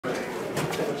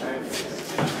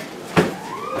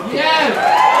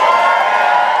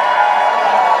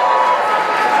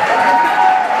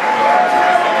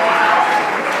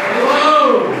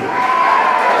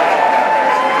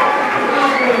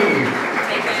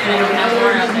more out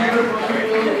there.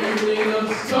 Evening of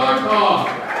StarTalk.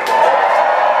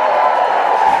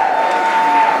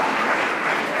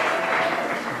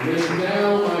 It is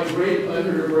now my great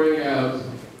pleasure to bring out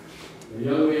a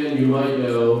young man you might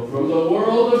know from the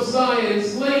world of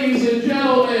science, ladies and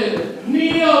gentlemen,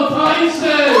 Neil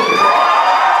Tyson.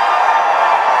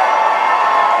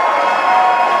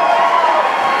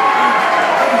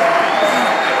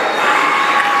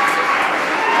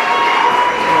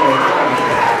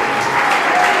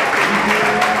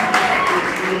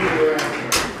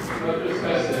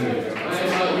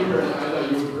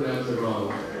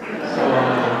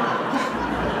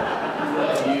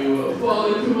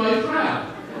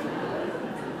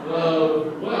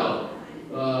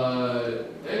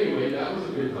 Anyway, that was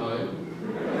a good time.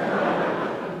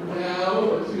 Now,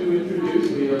 to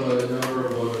introduce, we have a number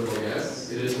of wonderful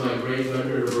guests. It is my great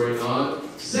pleasure to bring on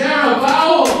Sarah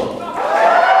Vowell!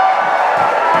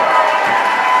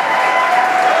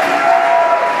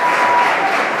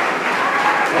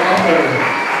 Welcome,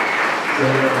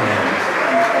 Sarah Vowell.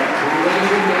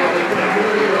 Ladies and gentlemen, from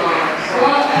New York,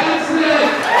 Scott Adsit!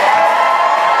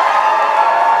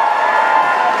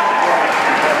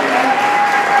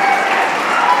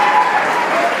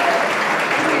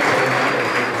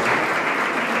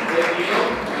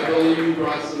 You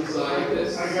brought some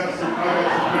scientists. I got some.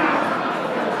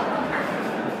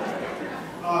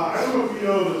 I don't know if you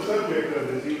know the subject of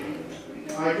this evening.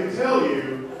 I can tell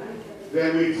you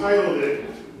that we titled it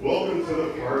 "Welcome to the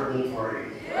Particle Party."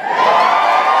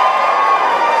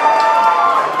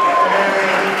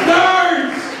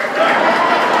 Nerds!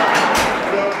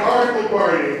 The Particle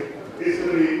Party is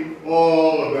going to be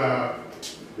all about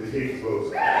the Higgs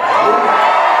Boson.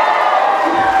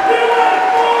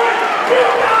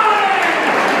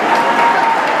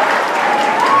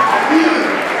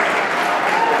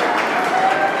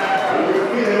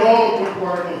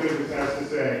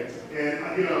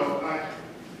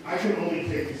 I can only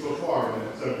take you so far on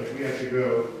that subject. We have to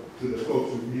go to the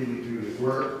folks who really do this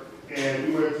work. And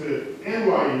we went to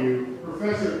NYU,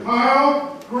 Professor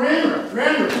Cranmer.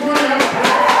 Cranmer, come on out.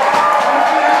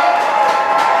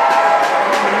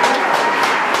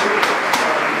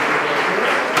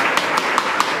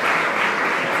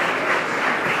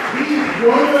 He's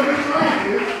one of the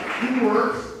scientists who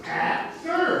works at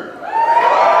CERN.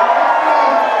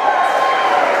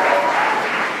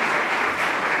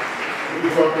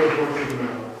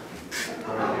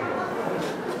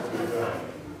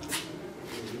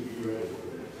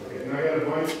 And I got a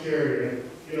bunch chair here.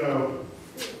 You know,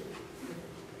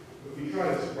 we try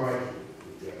to surprise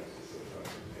you. Yes,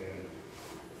 sometimes.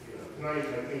 And tonight I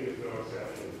think it's no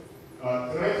exception.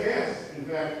 Tonight's guest, in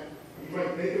fact, you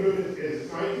might think of him as a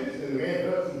scientist, and the man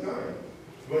does some science.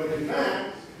 But in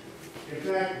fact,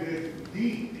 there's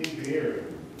deep engineering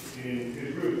in his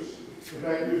roots. In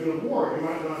fact, there's an award you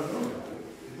might not have known about.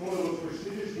 It's one of the most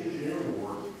prestigious engineering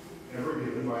awards ever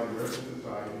given by the American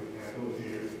Society of Mechanical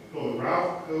Engineers, called the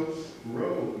Ralph Coates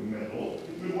Grove Medal.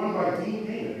 It's been won by Dean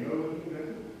Kamen. You know what Dean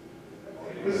Kamen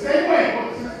is? The same way.